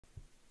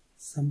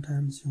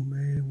Sometimes you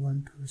may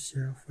want to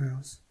share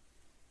files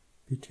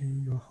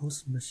between your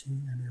host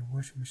machine and your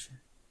virtual machine.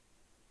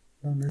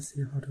 Now let's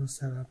see how to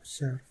set up a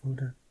shared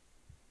folder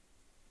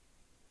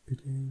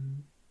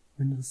between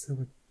Windows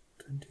Server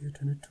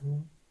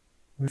 2022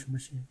 virtual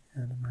machine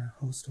and my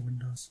host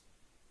Windows.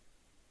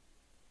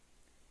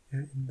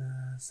 Here in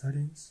the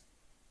settings,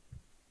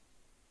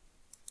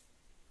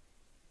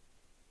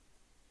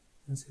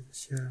 you see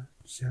the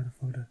shared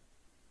folder.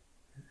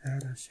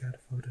 Add a shared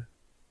folder.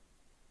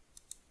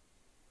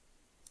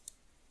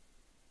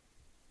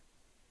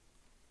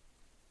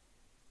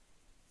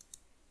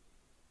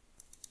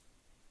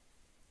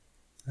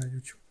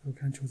 You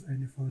can choose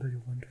any folder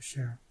you want to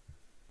share.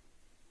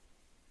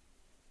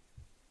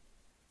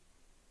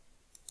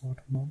 Or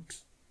to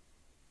mount.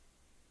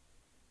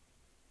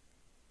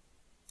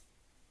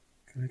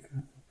 Click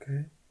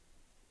OK.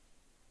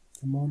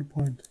 The mount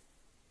point.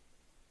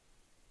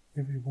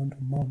 If you want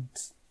to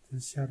mount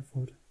this shared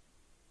folder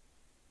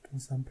to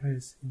some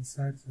place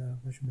inside the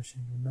virtual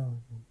machine,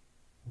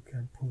 you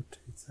can put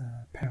its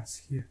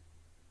path here.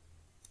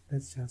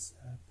 Let's just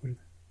leave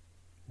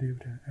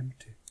it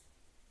empty.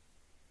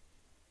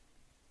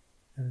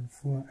 And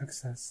full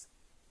access.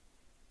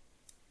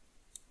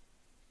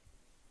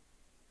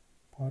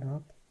 Port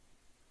up.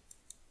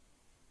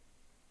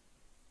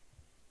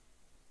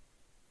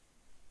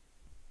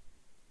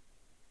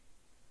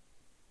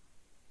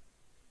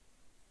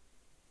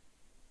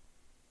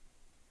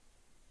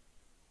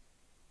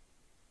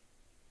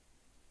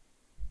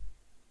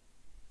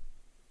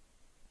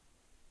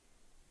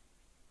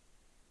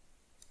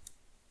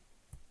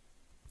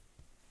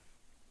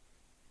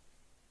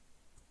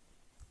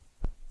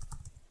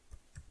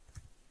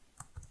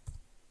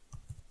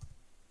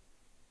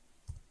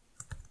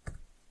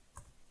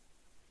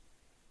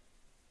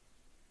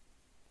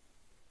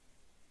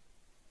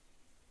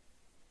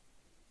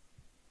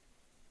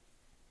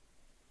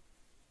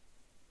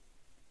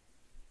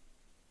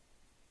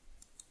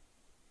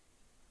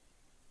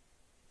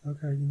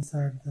 Okay,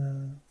 inside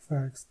the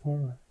File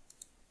Explorer,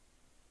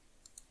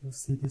 you'll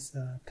see this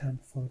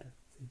temp folder.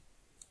 See, you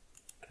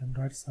can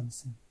write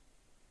something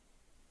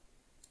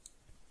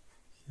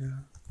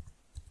here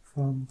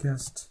from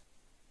guest.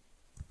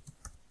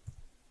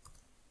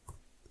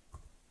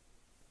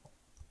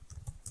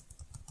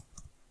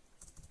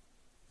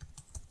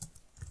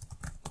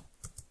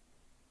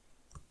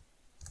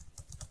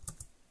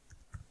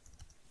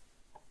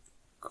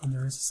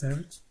 Let's save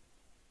it.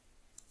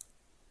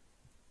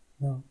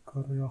 Now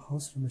go to your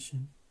host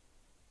machine.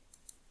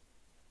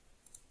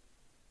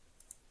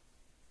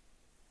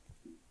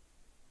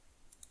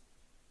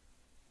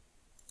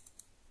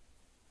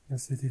 You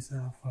see this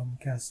from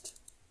guest.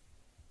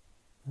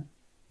 You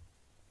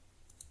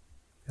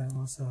can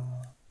also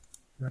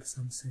write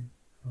something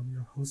from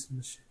your host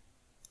machine.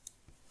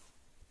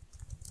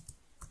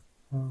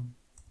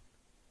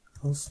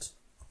 Host.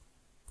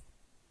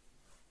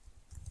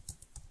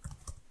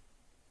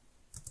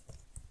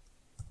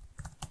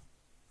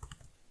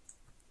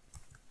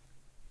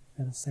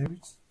 And save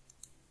it.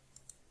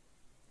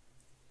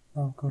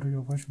 Now go to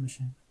your virtual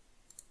machine.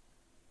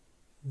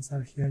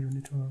 Inside here you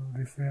need to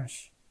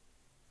refresh.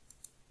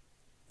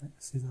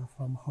 See that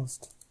from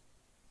host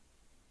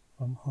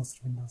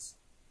Windows.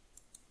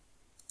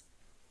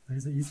 It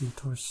is easy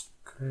to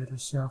create a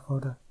share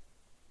folder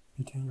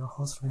between your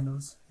host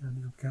Windows and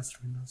your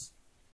guest Windows.